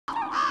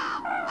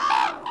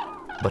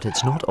But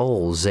it's not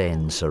all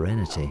zen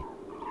serenity.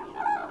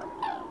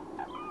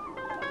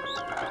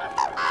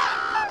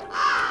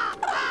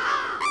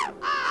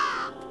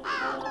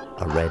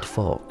 A red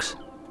fox.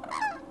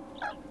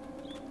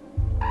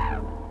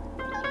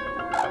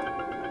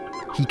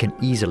 He can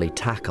easily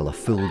tackle a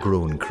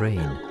full-grown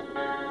crane.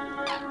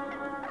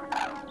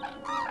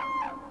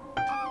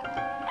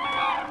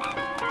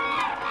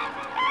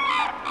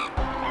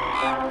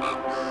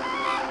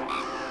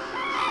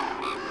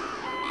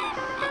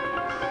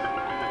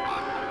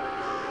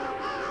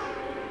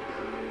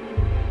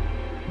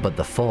 But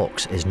the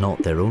fox is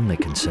not their only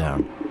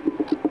concern.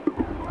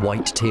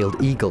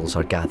 White-tailed eagles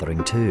are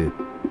gathering too.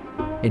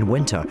 In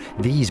winter,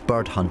 these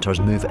bird hunters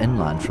move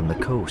inland from the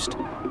coast.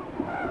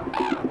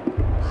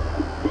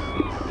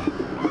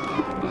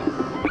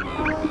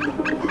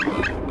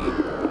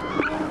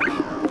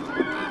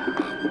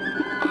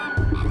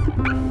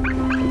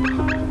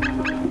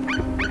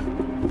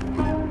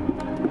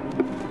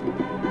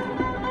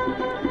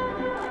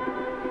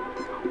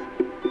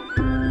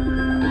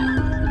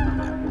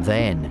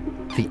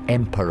 Then, the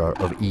emperor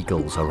of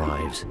eagles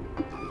arrives.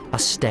 A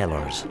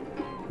Steller's,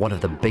 one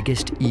of the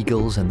biggest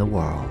eagles in the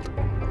world.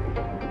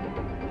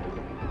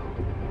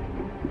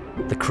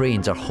 The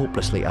cranes are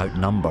hopelessly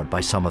outnumbered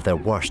by some of their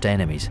worst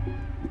enemies,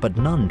 but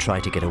none try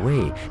to get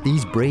away.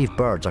 These brave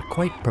birds are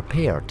quite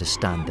prepared to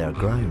stand their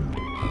ground.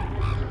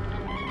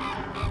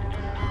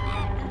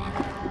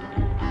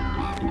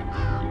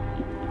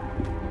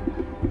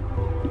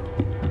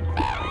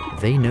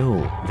 They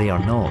know they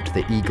are not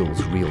the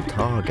eagle's real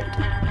target.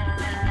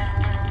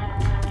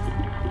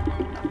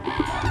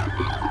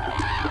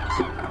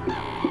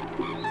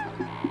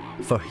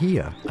 For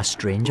here, a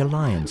strange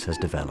alliance has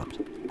developed.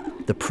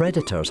 The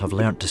predators have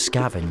learnt to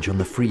scavenge on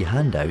the free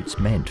handouts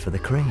meant for the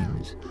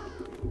cranes.